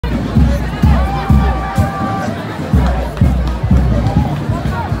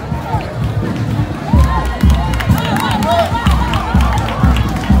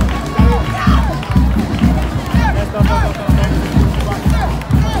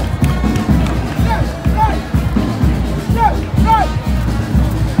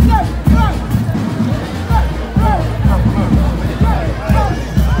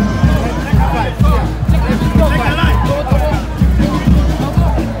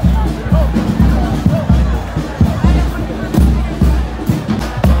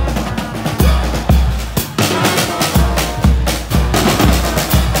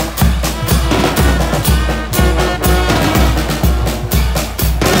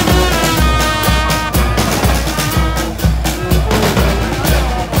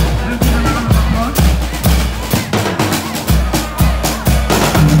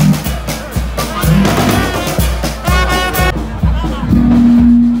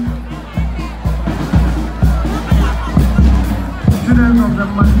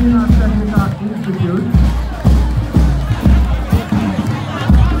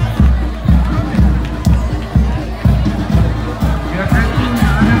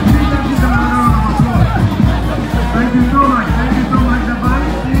Thank you so much. Thank you so much, Japan.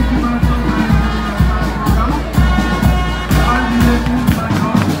 Thank you so much.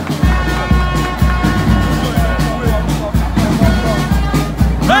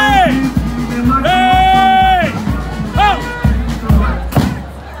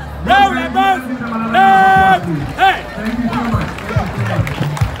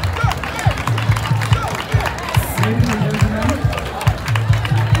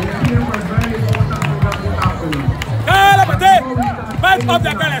 Of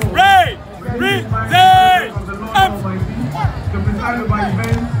the palace, pray, pray, say, to preside over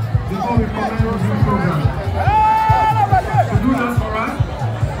events before we commence this program. To do that for us,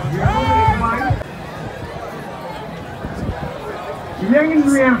 we are going to invite young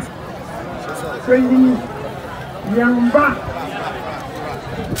India, training young back.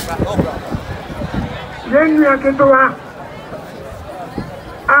 Young India Ketoa,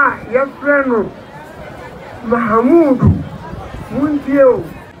 your friend Mahamudu. Mundio,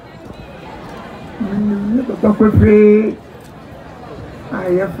 Papa, I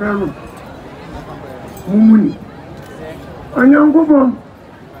have from Mumuni. On your go,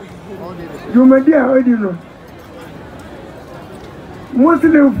 you may dear, I do know.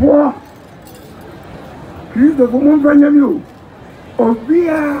 Mostly for Christopher Mumbanyamu,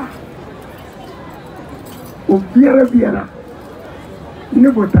 Obia,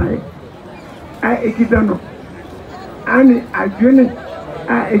 Nibotai, I Ekitano. Ani ajuni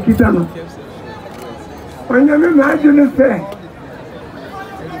a ekitano. Onyame ma ajuni se.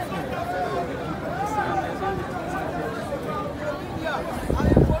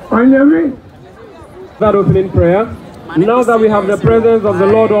 Onyame. That opening prayer. Now that we have the presence of the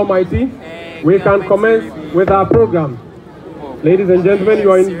Lord Almighty, we can commence with our program. Ladies and gentlemen,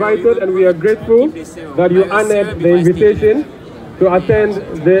 you are invited and we are grateful that you honored the invitation to attend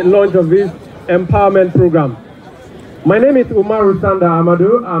the launch of this empowerment program. My name is Umaru Sanda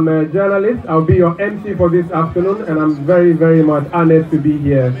Amadou. I'm a journalist. I'll be your MC for this afternoon, and I'm very, very much honored to be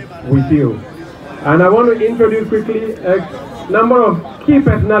here with you. And I want to introduce quickly a number of key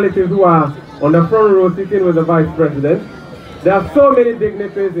personalities who are on the front row sitting with the Vice President. There are so many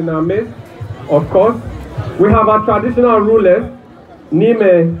dignitaries in our midst, of course. We have our traditional rulers,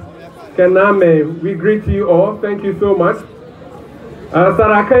 Nime, Kename. We greet you all. Thank you so much.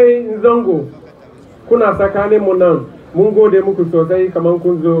 Sarakai Nzongo. Kuna sakane monan, mungo de muku sosai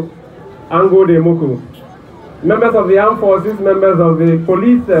kamankunzo, ango de muku. Members of the armed forces, members of the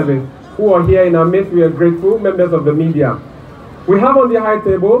police service who are here in our midst, we are grateful, members of the media. We have on the high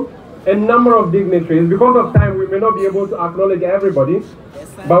table a number of dignitaries. Because of time, we may not be able to acknowledge everybody,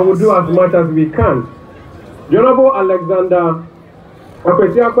 but we'll do as much as we can. The Honorable Alexander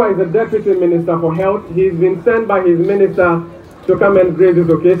Okwesiakwa is the Deputy Minister for Health. He's been sent by his minister to come and grace this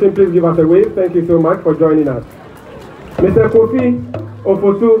occasion. Please give us a wave. Thank you so much for joining us. Mr. Kofi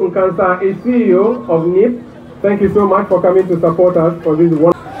Ofosu Nkansa is CEO of NIP. Thank you so much for coming to support us for this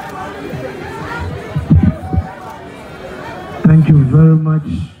one. Thank you very much,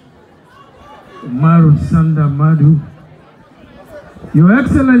 Umaru Sanda Madu. Your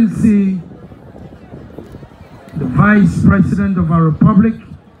Excellency, the Vice President of our Republic,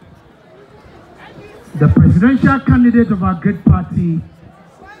 the presidential candidate of our great party,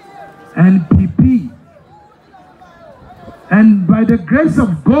 NPP, and by the grace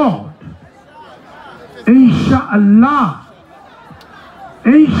of God, Inshallah,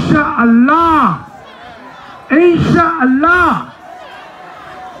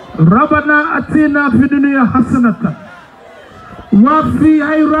 Rabbana atina fi dunya hasanatan wa fi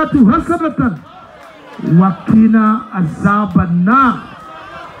akhirati hasanatan wa qina azaban nar.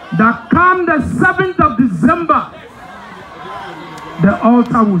 That come the 7th of December, the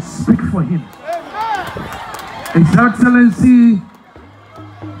altar will speak for him. His Excellency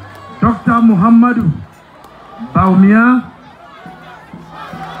Dr. Mahamudu Bawumia,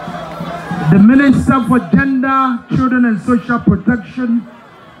 the Minister for Gender, Children and Social Protection,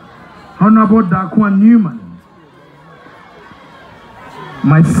 Honorable Dakwan Newman,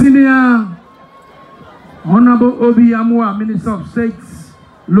 my senior Honorable Obi Amwa, Minister of States,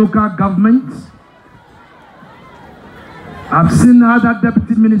 Local Government. I've seen other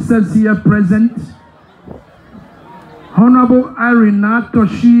deputy ministers here present. Honorable Irina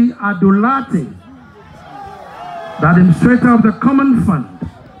Toshi Adolate, the Administrator of the Common Fund.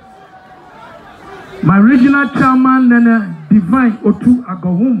 My regional chairman, Nene Divine Otu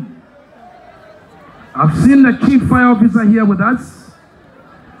Agohum. I've seen the Chief Fire Officer here with us.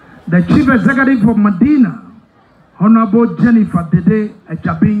 The Chief Executive of Madina, Honorable Jennifer Dede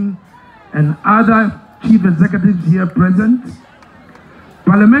Echabing, and other Chief Executives here present. To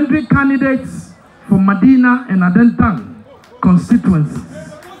parliamentary candidates for Madina and Ashaiman constituencies.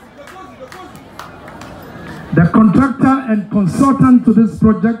 The contractor and consultant to this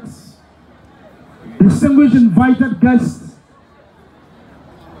project, distinguished invited guests,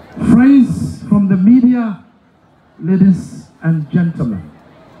 friends from the media, ladies and gentlemen.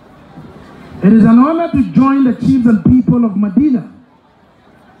 It is an honor to join the chiefs and people of Madina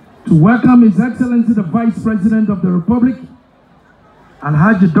to welcome His Excellency the Vice President of the Republic,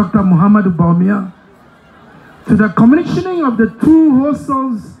 Alhaji Dr. Mahamudu Bawumia, to the commissioning of the 2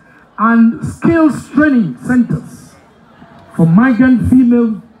 hostels and skills training centers for migrant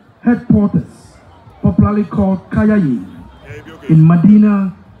female headquarters, popularly called Kayayei, in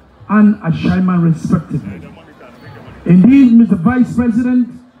Madina and Ashaiman respectively. Indeed, Mr. Vice President,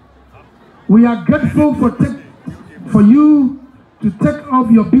 we are grateful for you to take off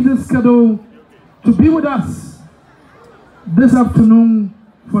your busy schedule to be with us this afternoon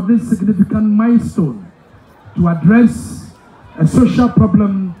for this significant milestone to address a social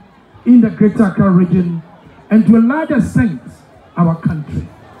problem in the Greater Accra region and to a large extent our country.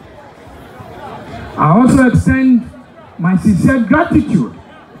 I also extend my sincere gratitude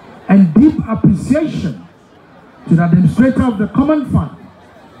and deep appreciation to the administrator of the Common Fund,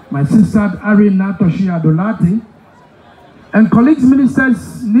 my sister Arina Toshi Adolati, and colleagues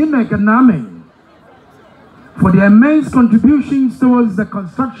ministers Nimek and Name for their immense contributions towards the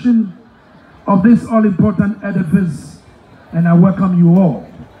construction of this all-important edifice, and I welcome you all.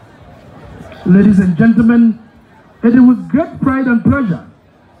 Ladies and gentlemen, it is with great pride and pleasure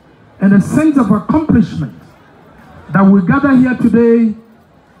and a sense of accomplishment that we gather here today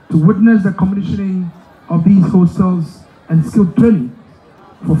to witness the commissioning of these hostels and skill training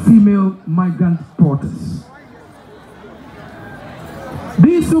for female migrant porters.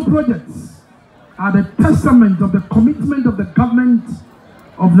 These 2 projects are the testament of the commitment of the government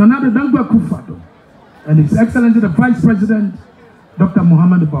of Nana Addo Akufo-Addo and His Excellency the Vice President, Dr.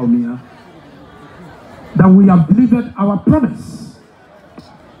 Mahamudu Bawumia, that we have delivered our promise.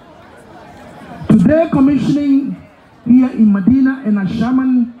 Today, commissioning here in Madina and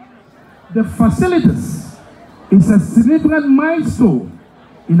Ashaiman, the facilities is a significant milestone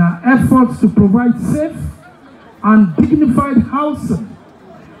in our efforts to provide safe and dignified housing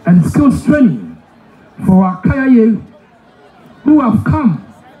and skills training for our Kayayei who have come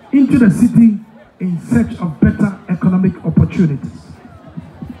into the city in search of better economic opportunities.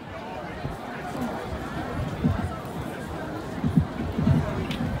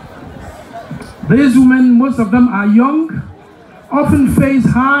 These women, most of them are young, often face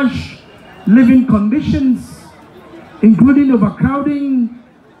harsh living conditions, including overcrowding,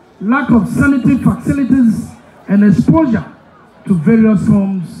 lack of sanitary facilities, and exposure to various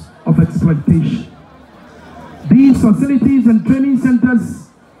forms of exploitation. These facilities and training centers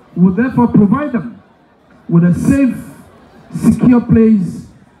will therefore provide them with a safe, secure place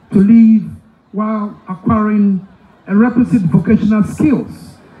to live while acquiring a requisite vocational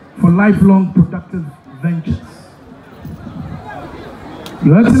skills for lifelong productive ventures.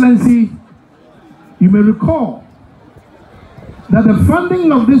 Your Excellency, you may recall that the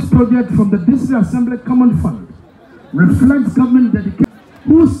funding of this project from the District Assembly Common Fund reflects government dedication,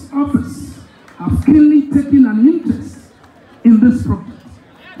 whose office have keenly taken an interest in this project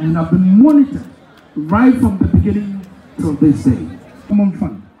and have been monitored right from the beginning till this day. Common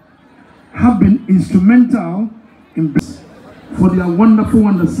Fund have been instrumental in for their wonderful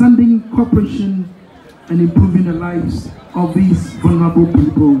understanding, cooperation, and improving the lives of these vulnerable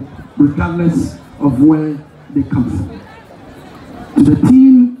people, regardless of where they come from. To the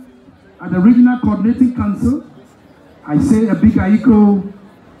team at the Regional Coordinating Council, I say a big echo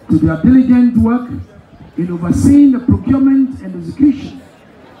to their diligent work in overseeing the procurement and execution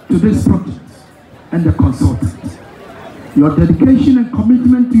to this project and the consultants. Your dedication and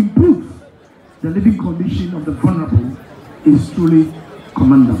commitment to improve the living condition of the vulnerable is truly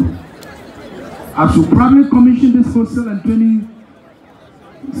commendable. As we proudly commission this hostel and training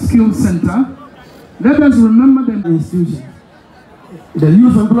skills center, let us remember the institutions. The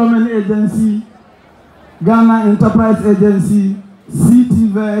Youth Employment Agency, Ghana Enterprise Agency,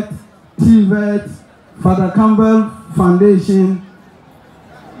 TVET, TVET, Father Campbell Foundation,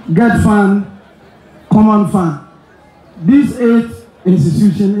 Get Fund, Common Fund. These 8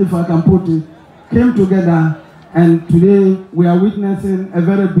 institutions, if I can put it, came together, and today we are witnessing a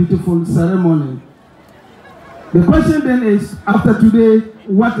very beautiful ceremony. The question then is, after today,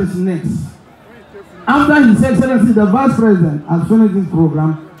 what is next? After His Excellency the Vice President has finished this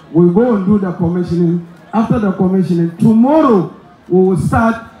program, we'll go and do the commissioning. After the commissioning, tomorrow we will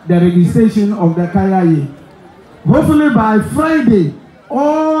start the registration of the Kayayei. Hopefully by Friday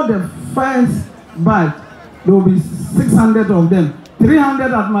all the first batch, there will be 600 of them.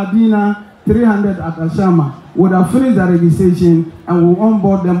 300 at Madina, 300 at Ashaiman. Would have finished the registration and we'll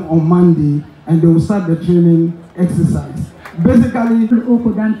onboard them on Monday and they will start the training exercise. Basically,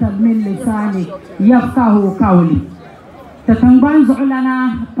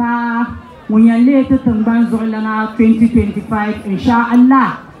 Munyale Tanban Zolana 2025,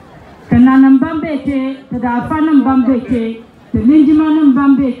 inshallah. Tananam Bambete, Tadafanam Bambete, the Linjimanam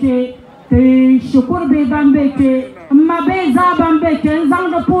Bambete, the Shukurbe Bambete, Mabeza Bambete,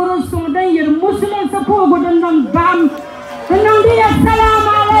 Zangapuru Sudan, your Muslim support with the Bam. And now,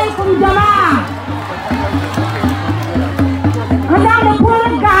 Assalamu alaikum, Jama.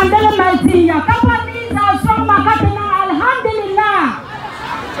 Zangapuru Gandel Maltia, companies are so Makatana, Alhamdulillah.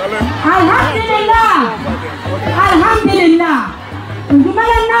 Alhamdulillah. Alhamdulillah.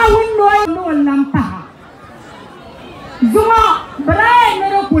 Jumala na window no lampa. Zuma brai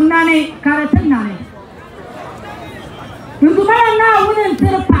nero kunane karatanane. Jumala na wunen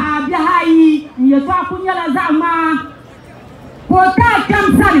terpa bihai yetwa kunyala zama. Kota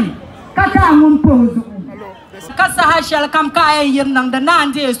kamsani kata mumpozu. Kasa hashal kam kaya yirnang da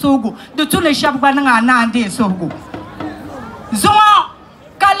nande sogu. De tule shabba nga nande sogu. Zuma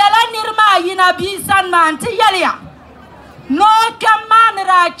kalala nirma yina bisan manti yalia no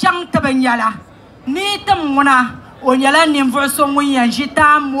kamanra chang tabanyala ni tamuna onyala nimverso munya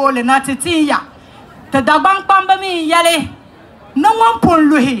jita mole na titiya tadabang pamba mi yale no won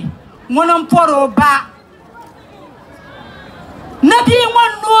ponluhi wonon poro ba nabi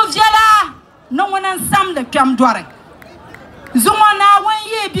won no jala no wonan sam de kam dore zuma na won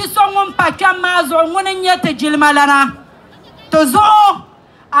ye biso won pa kam mazo wonan yete jilmalana to zo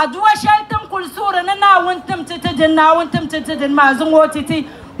Adwa sheltem kulsura na wontum titidin na wontum titidin ma zungo titi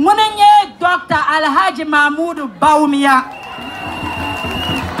munenye Dr. Alhaji Mahamudu Bawumia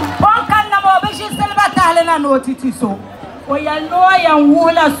on kan na mo bishi silba tahlena no titi so o ya no ya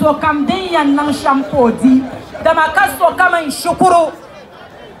wula so kam din yan nan shampodi da ma kaso kam shukuru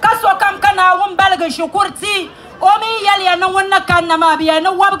kaso kam kana won balga shukurti o mi yal ya nan wonna kan na ma biya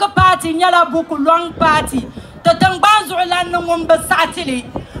na wabga party nyala buku long party tatang banzu lan nan won basatili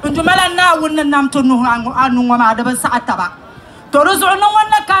Jumala na wunna nam to no anu ma da ba sa'ata ba to ruzu no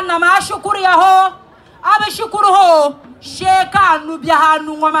wonna kan na ma shukuru ya ho aba shukuru ho sheka nu biya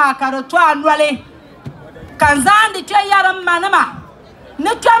hanu ma kar to anwale kan zandi to yaram manama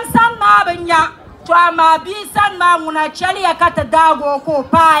ne kam san ma banya to ma bi san ma muna chali ya kata dago ko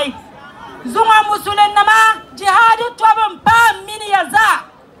pai zuma musulen na ma jihad to ban pa mini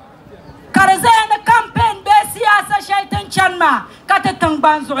yaza Karazena campaign be siyasa shaitan chanma kata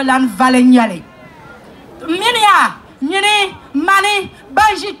tangban zulan valenyale minya nyini mani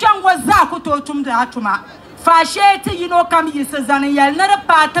banji tangwa zaku to tumda atuma fasheti yino kam yisazan yal na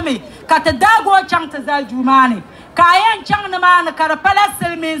patame kata dago changta za jumani kayan chang na man kar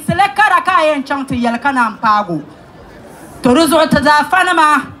palasil min sele kara kayan changta yal kana pago to ruzo ta za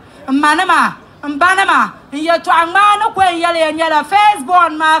fanama manama mbanama yetu angmano kwen yale nyala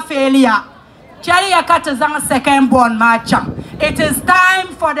firstborn ma failure Chalia kata zanga secondborn ma cham. It is time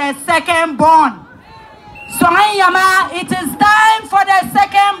for the secondborn. Songayama, it is time for the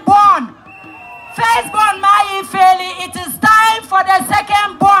secondborn. Firstborn ma faili, it is time for the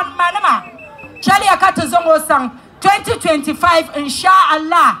secondborn manama. Chalia kata zongo sang 2025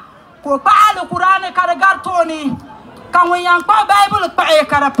 inshallah. Ko paalo Qur'an karagartoni kan wayang pa Bible pa e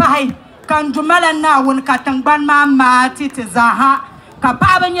karapai kan jumala na won katang ban ma mati tizaha ka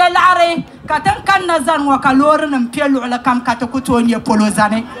baban ya lare katan kan nazan wa kalorin mpelu ala kam katakutonya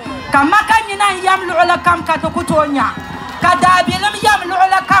polozane kamakan yina yamlu ala kam katakutonya kadabilam yamlu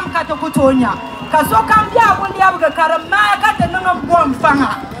ala kam katakutonya kaso kam ya won ya buga karama katanang bom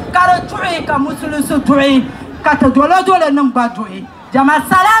fanga karatu'i ka musulusu tu'i katadola dola nan badui Jama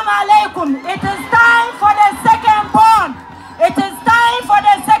salam alaikum. It is time for the second born. It is time for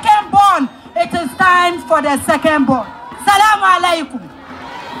the second born. It is time for the second born. Salam alaikum.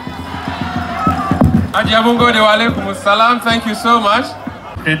 Ajabungo de walaikum salam. Thank you so much.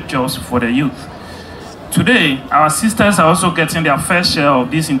 Great jobs for the youth. Today, our sisters are also getting their fair share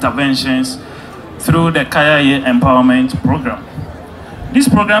of these interventions through the Kayayei Empowerment Program. These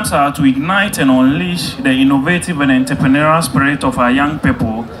programs are to ignite and unleash the innovative and entrepreneurial spirit of our young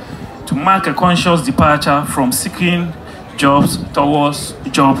people to mark a conscious departure from seeking jobs towards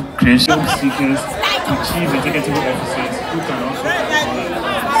job creation. Job seekers to chief executive officers who can also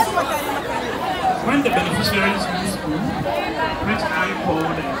when the beneficiaries leave school, which I call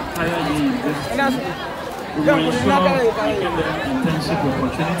the Kayayei University, we will ensure giving them internship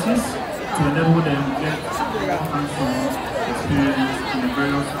opportunities to enable them to get hands-on experience. experience in the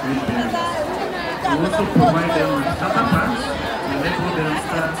various trade areas. We also provide them with starter packs to enable them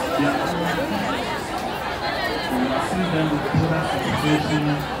start their own business. We assist them with product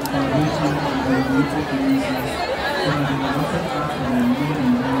certification, evaluation, and regulated releases so that they can also act on their new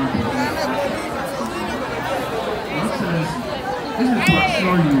environment products. Your Excellency, this is to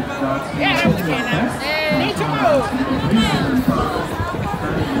assure you that you are putting your best to ensure that you produce and empower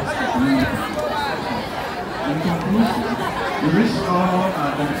in conclusion, we wish all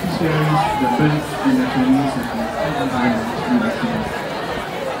our beneficiaries the best in the community. Thank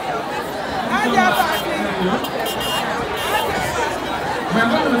you very much. We are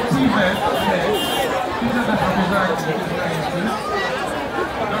going to TVET today. These are the representatives of the institute.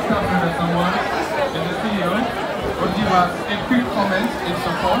 Dr. Fred Samuel is the CEO. Will give us a quick comment in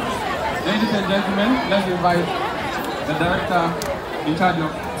support. Ladies and gentlemen, let's invite the director in charge of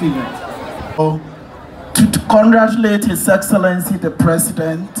TVET. To congratulate His Excellency the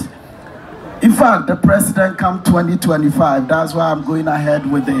President. In fact, the President come 2025. That's why I'm going ahead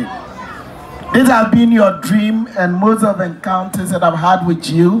with it. This has been your dream, and most of the encounters that I've had with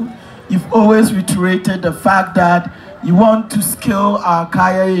you, you've always reiterated the fact that you want to scale our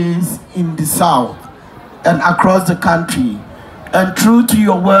Kayayeis in the South and across the country. And true to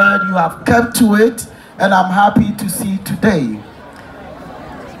your word, you have kept to it, and I'm happy to see today.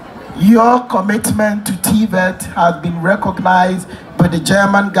 Your commitment to TVET has been recognized by the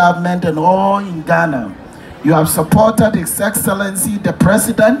German government and all in Ghana. You have supported His Excellency the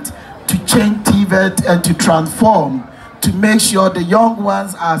President to change TVET and to transform, to make sure the young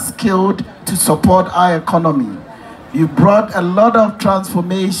ones are skilled to support our economy. You brought a lot of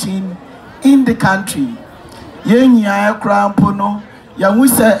transformation in the country.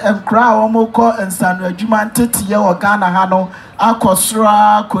 Yawuse Nkra Omoko and Sanu Jumanteti or Ghana Hano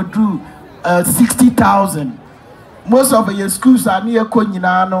Akosra Kodru 60,000. Most of your schools are near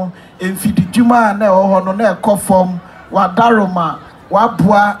Konyinano, in Fidijuma and Hono ne Kofom, Wadaroma,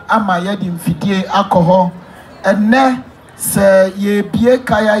 Wabua Amayed Fidie alcohol, and ne se ye Bie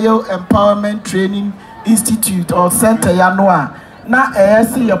Kayayei Empowerment Training Institute or Center Yanoa. Na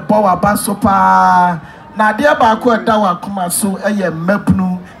esi ye bowa basopa. Na dia ba ko dawa kuma so eye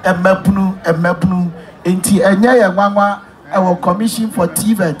mapunu enti enye ye nwanwa ewo commission for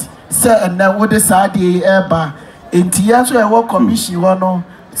TVET se enne wo de saade eba enti ya so ewo commission wo no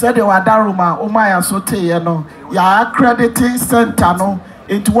se de wadaroma o ma ya so te ye no ya accrediting center no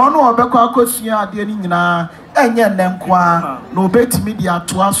enti wo no obekọ akosua ade ni nyina enye nnenkoa no betimi dia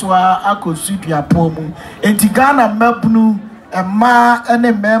toa so akosu dua pomu enti Ghana mapunu Emma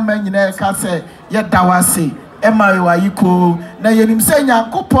ene mema nyina ka se ye dawase ema yo ayiko na yenim se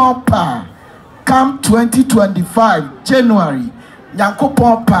Nyankopon pa come 2025 January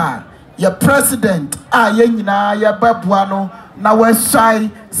Nyankopon pa ye president ye nyina ye babua no na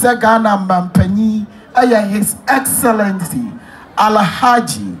wesai se Ghana mampanyi His Excellency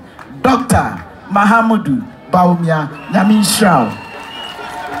Alhaji Dr. Mahamudu Bawumia Nyamishrao.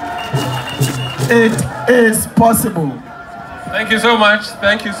 It is possible. Thank you so much.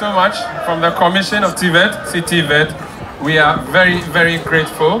 Thank you so much. From the Commission of TVET, TVET, we are very, very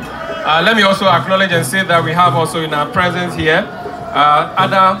grateful. Let me also acknowledge and say that we have also in our presence here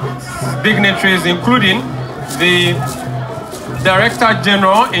other dignitaries, including the Director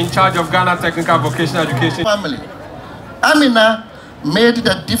General in charge of Ghana Technical Vocational Education. Family. Amina made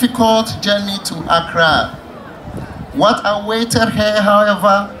the difficult journey to Accra. What awaited her,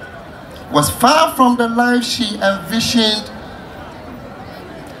 however, was far from the life she envisioned.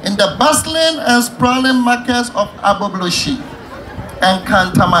 In the bustling and sprawling markets of Abobloshi and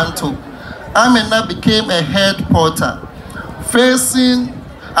Kantamanto, Amina became a head porter, facing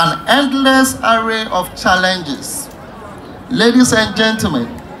an endless array of challenges. Ladies and gentlemen,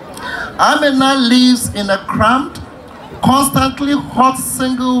 Amina lives in a cramped, constantly hot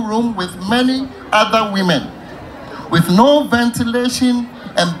single room with many other women, with no ventilation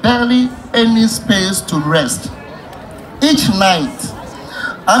and barely any space to rest. Each night,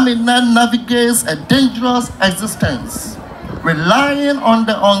 Amina navigates a dangerous existence, relying on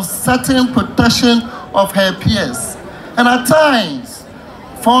the uncertain protection of her peers, and at times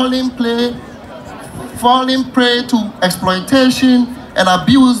falling prey to exploitation and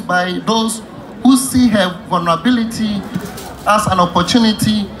abuse by those who see her vulnerability as an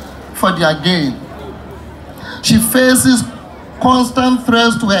opportunity for their gain. She faces constant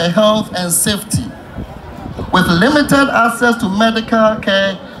threats to her health and safety, with limited access to medical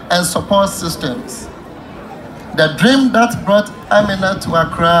care and support systems. The dream that brought Amina to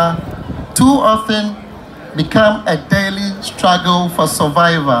Accra too often became a daily struggle for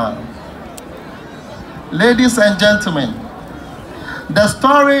survival. Ladies and gentlemen, The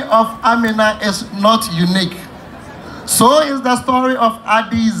story of Amina is not unique. So is the story of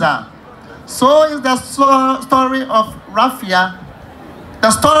Adiza. So is the story of Rafia,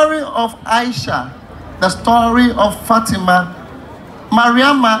 the story of Aisha, the story of Fatima,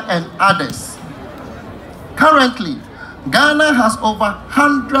 Mariama, and others. Currently, Ghana has over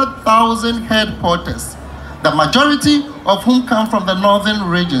 100,000 head porters, the majority of whom come from the northern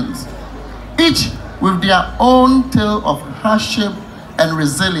regions, each with their own tale of hardship and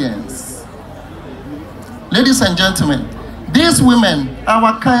resilience. Ladies and gentlemen, these women,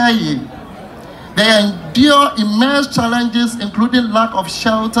 our Kayayei, they endure immense challenges including lack of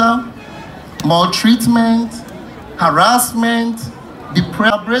shelter, maltreatment, harassment, the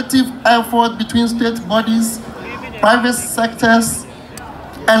collaborative effort between state bodies, private sectors,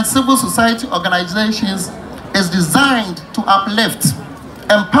 and civil society organizations is designed to uplift,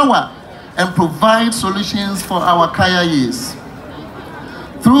 empower, and provide solutions for our Kayayeis.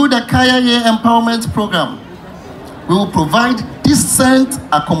 Through the Kayayei Empowerment Program, we will provide decent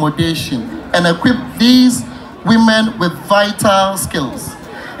accommodation and equip these women with vital skills,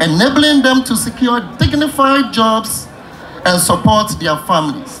 enabling them to secure dignified jobs and support their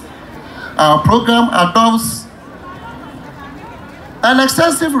families. Our program adopts an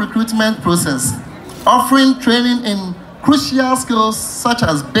extensive recruitment process, offering training in crucial skills such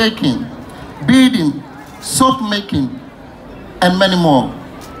as baking, beading, soap making, and many more.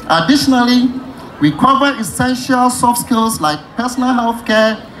 Additionally, we cover essential soft skills like personal health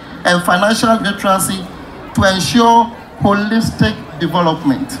care and financial literacy to ensure holistic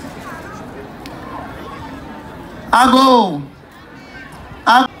development.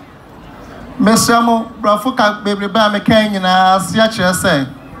 Mr. Mo, Brafuka, baby, Bam, Kenya, Siacha say,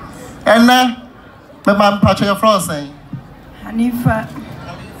 and then, Mamma Patria of France saying, Hanifa,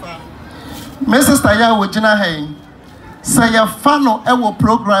 Mrs. Taya, Wajina Hay, say a funnel ewo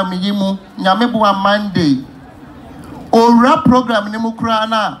program yimu, Yamebua Monday, or rap program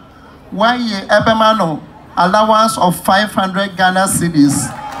Nimukrana, why ye Ebemano, allowance of 500 Ghana cedis.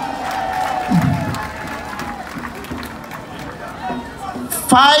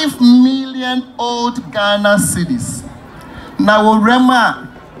 5 million old Ghana cedis. Now, Rema,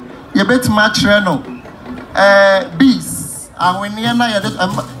 you bet much reno. Bees, and when you're not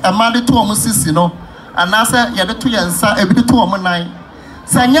a mother to almost, you know, and I said, you're the 2 years, a bit to a nine.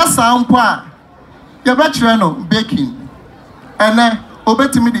 Sanya Sampa, you bet reno, baking. And then, obey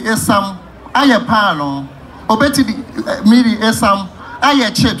me the esam, I a pano, obey me the esam, I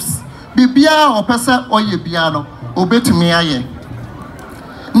a chips, Bibia or Pesa or ye piano, obey to me, I.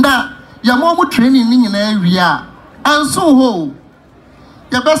 Now, your mom training in an area, and so ho.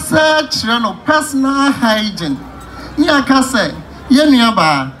 Your best search personal hygiene. Nia can say,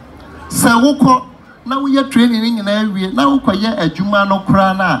 Yenaba, Sawoko, now we are training in an area, now we are a Jumano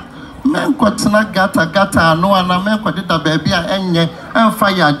crana. Men quatana gata, no one a man quadita baby and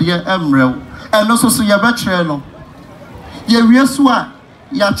fire dear emerald. And also so your veterano. Ye Rieswa,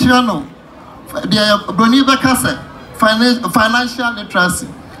 your channel, dear Broniva Casse, financial literacy.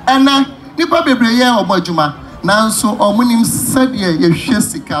 And nipa bebre ye obojuma nanso omunim sadie ye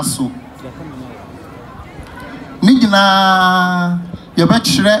hwesika so ni gina ye be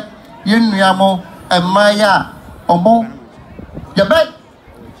kire ye nuamo emaya omo ye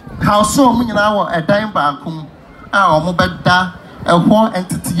be house omu nyina wo edan baakum a omo beda eho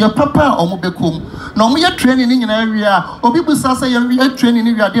entity ye papa omo bekom na omo ye training ni nyina wi a obi busa say ye training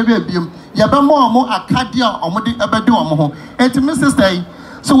ni wi ade be biem ye be mo omo akade a omo de ebede omo ho enti my sister.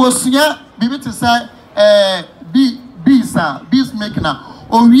 So was here, Bibi to say, bees making up.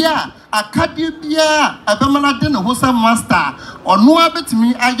 Oh, yeah, a cadibia, a bemana dinner who's a master, or no bit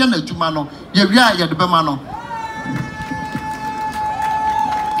me, I get a Jumano, ye ria, the bemano.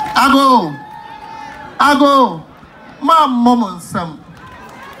 I go, my moment, some.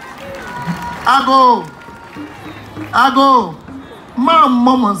 I go, my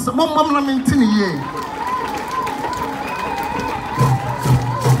moments, one moment in a year.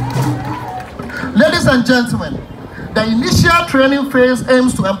 Ladies and gentlemen, the initial training phase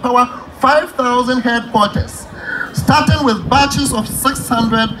aims to empower 5,000 head porters, starting with batches of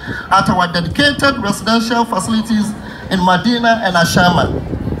 600 at our dedicated residential facilities in Madina and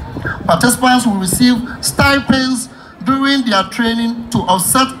Ashaiman. Participants will receive stipends during their training to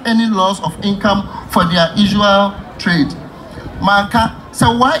offset any loss of income for their usual trade. Manka,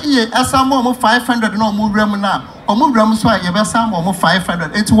 so why ye asamo 500 no more remuna? Omu Ramswa, Yabasam, almost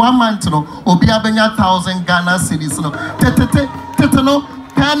 500. It's 1 month, no, Obia Benya 1,000 Ghana cedis, no,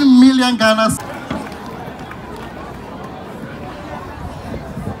 10 million Ghana.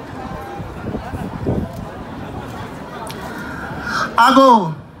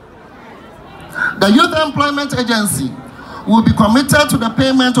 Ago. The Youth Employment Agency will be committed to the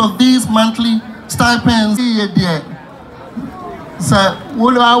payment of these monthly stipends. Sir,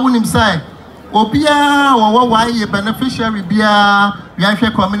 what I want say, Obia or why beneficiary bia,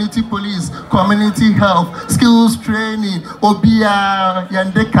 community police, community health, skills training, Obia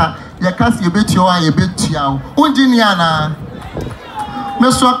Yandeka, Yakas Yabetio, Unjiniana,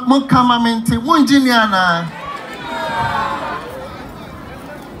 Mr. Mukamamente, Unjiniana.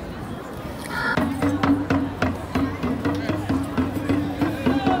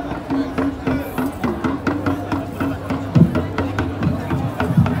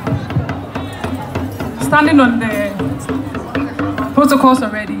 Standing on the protocols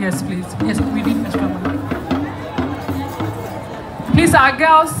already, yes, please. Yes, we need extra money. Please, our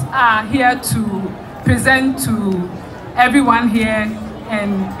girls are here to present to everyone here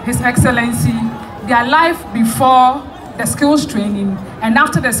and His Excellency their life before the skills training and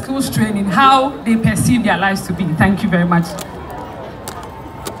after the skills training, how they perceive their lives to be. Thank you very much.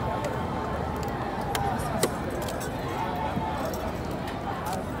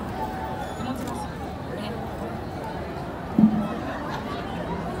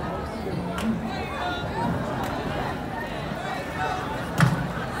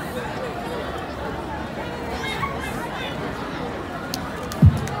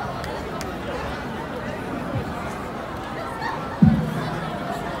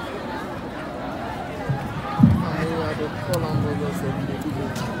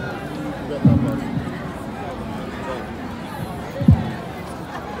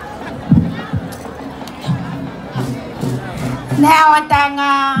 Now,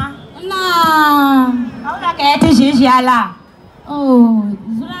 Tanga. Nah. How la kete jijala? Oh,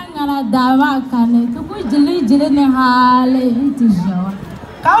 Zurangana Dava Kane, to go jilly ne hale into Jawa.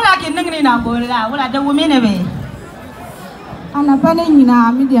 Kaula kinning na gola, wala the women away.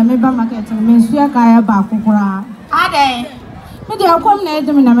 Anapanina, media member market, Monsieur Kaya Bakura. Ade. Media come near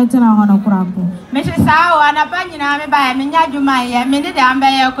them in a metana on a crapo. Mrs. Sao, Anapanina, me by Minya Jumaya, minute and by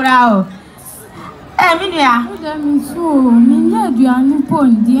a crowd. Emilia, so Minya, you are new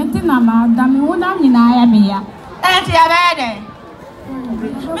point, the antenna, damn, one in Ayabia. Auntie Abede.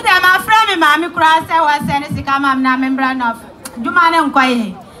 My friend, Mammy Cross, I was sending to come up now, member of Duman and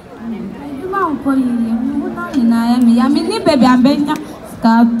Quiet. Duman Quiet, in Ayami, I mean, baby, I'm better.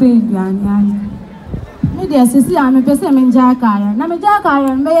 Stop, baby, and Media, Sissy, I'm a person in Jack Iron. I'm a Jack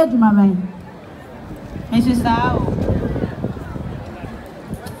Iron, may to my mind. Mrs. Sao.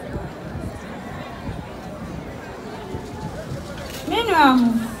 Meanwhile,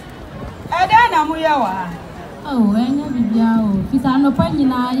 I don't know who you are. Oh, and you be out. If I'm not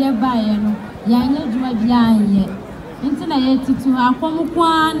finding I buy you, young you might be yet. Internet to her come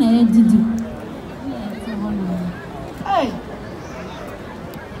one and did you. Hey,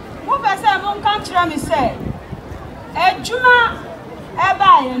 what was I won't country me say? A Juma, a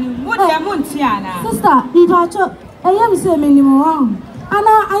buy and would a Muntiana. Sister, if I took I am saying anymore.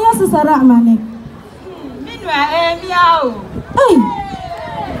 Anna, I am Sarah Money. Meanwhile, meow. Hey.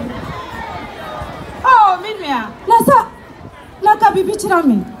 Oh, Minya. Nasa, Naka be picture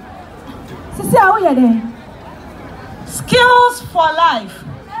me. Sisi, how are you there? Skills for life.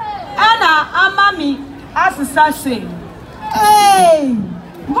 Anna, Amami, as a sachet. Hey,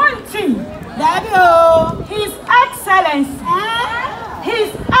 one thing. Daddy, His Excellency. His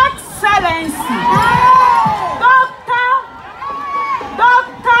Excellency. Doctor.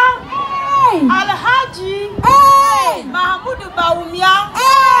 Alhaji. Mahamudu Bawumia.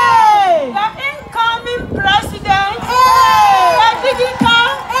 The incoming president. The digital.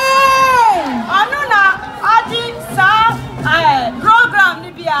 Anuna Adi Sa program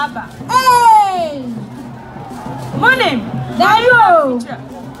ni biaba. Money.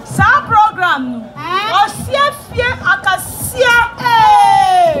 Sa program no. Osia fie akasia.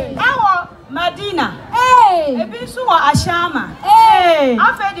 Ewo Madina. Ebi so wa Ashaiman.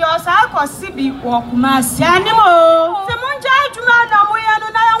 Afa di osa akosi bi wo Kumasi animo. Se monja adwuma na moye no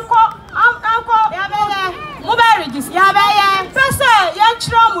na yanko ya bele. Mo ba register. Ya bele. Pese yan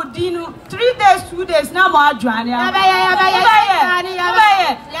kira mo dinu 3 days 2 days na mo adwane. Ya bele. Ya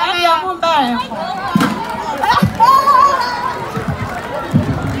bele. Ya mo ba.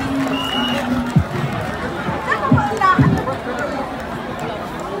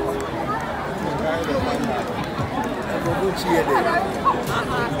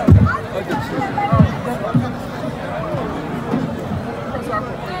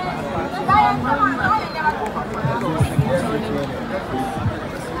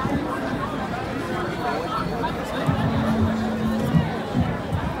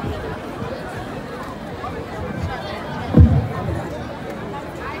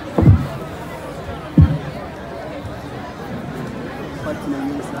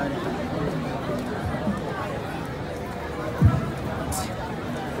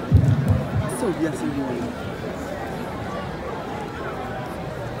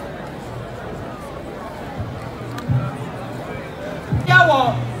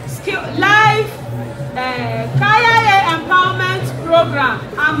 Live Kayayei empowerment program.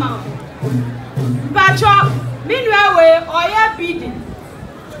 Bacho, meanwhile, oya beading.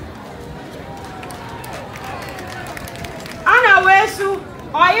 Ana wesu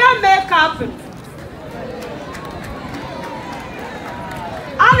oya makeup.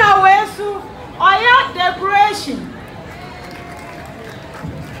 Ana wesu oya decoration.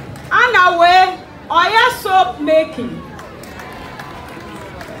 Ana we oya soap making.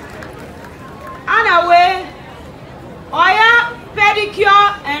 Ana we oya pedicure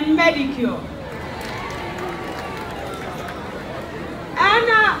and medicure. And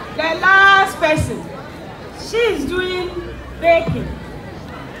the last person, she is doing baking.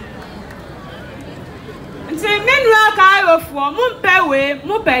 And say, men work out for Mumpewe,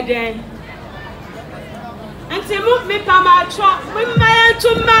 Mupeden. And say, Mumpe Pamacho, Mumma,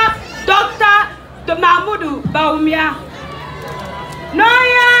 Dr. Mahamudu Bawumia. No,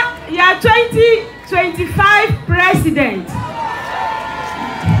 you're 2025 president.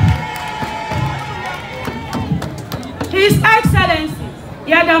 His Excellency,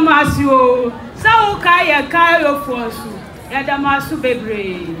 Yadamasu, Saukaya Kayo Fosu, Yadamasu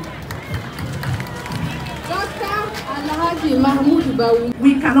Bebre. Dr. Mahamudu Bawumia.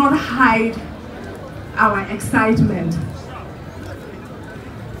 We cannot hide our excitement.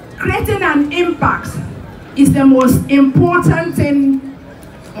 Creating an impact is the most important thing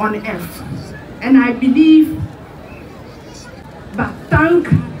on earth. And I believe, but thank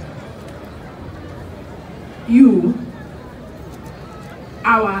you,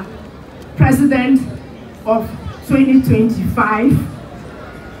 our President of 2025.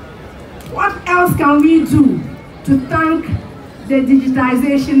 What else can we do to thank the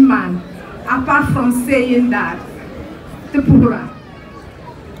digitization man, apart from saying that, Tepura?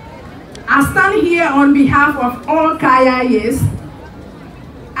 I stand here on behalf of all Kayayeis,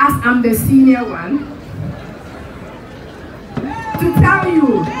 as I'm the senior one, to tell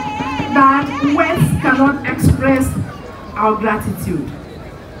you that words cannot express our gratitude.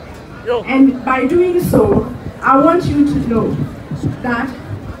 And by doing so, I want you to know that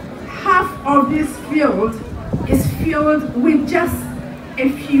half of this field is filled with just a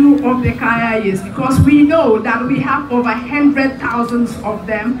few of the Kayayeis, because we know that we have over 100,000 of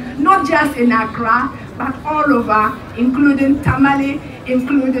them, not just in Accra, but all over, including Tamale,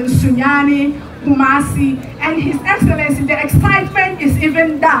 including Sunyani, Kumasi, and His Excellency. The excitement is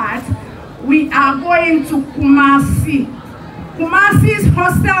even that we are going to Kumasi. Kumasi's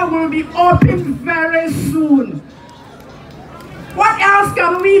hostel will be opened very soon. What else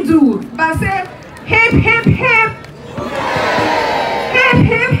can we do but say, hip, hip, hip, hip,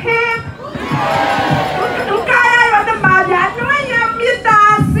 hip, hip.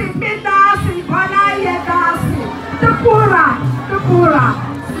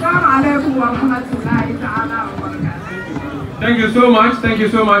 Thank you so much. Thank you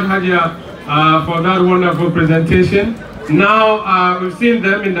so much, Hajia, for that wonderful presentation. Now, we've seen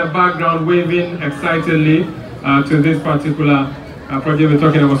them in the background waving excitedly to this particular project we're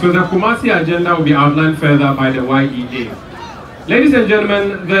talking about. So the Kumasi agenda will be outlined further by the YEA. Ladies and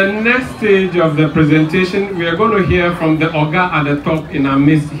gentlemen, the next stage of the presentation, we are going to hear from the Oga at the top in our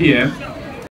midst here.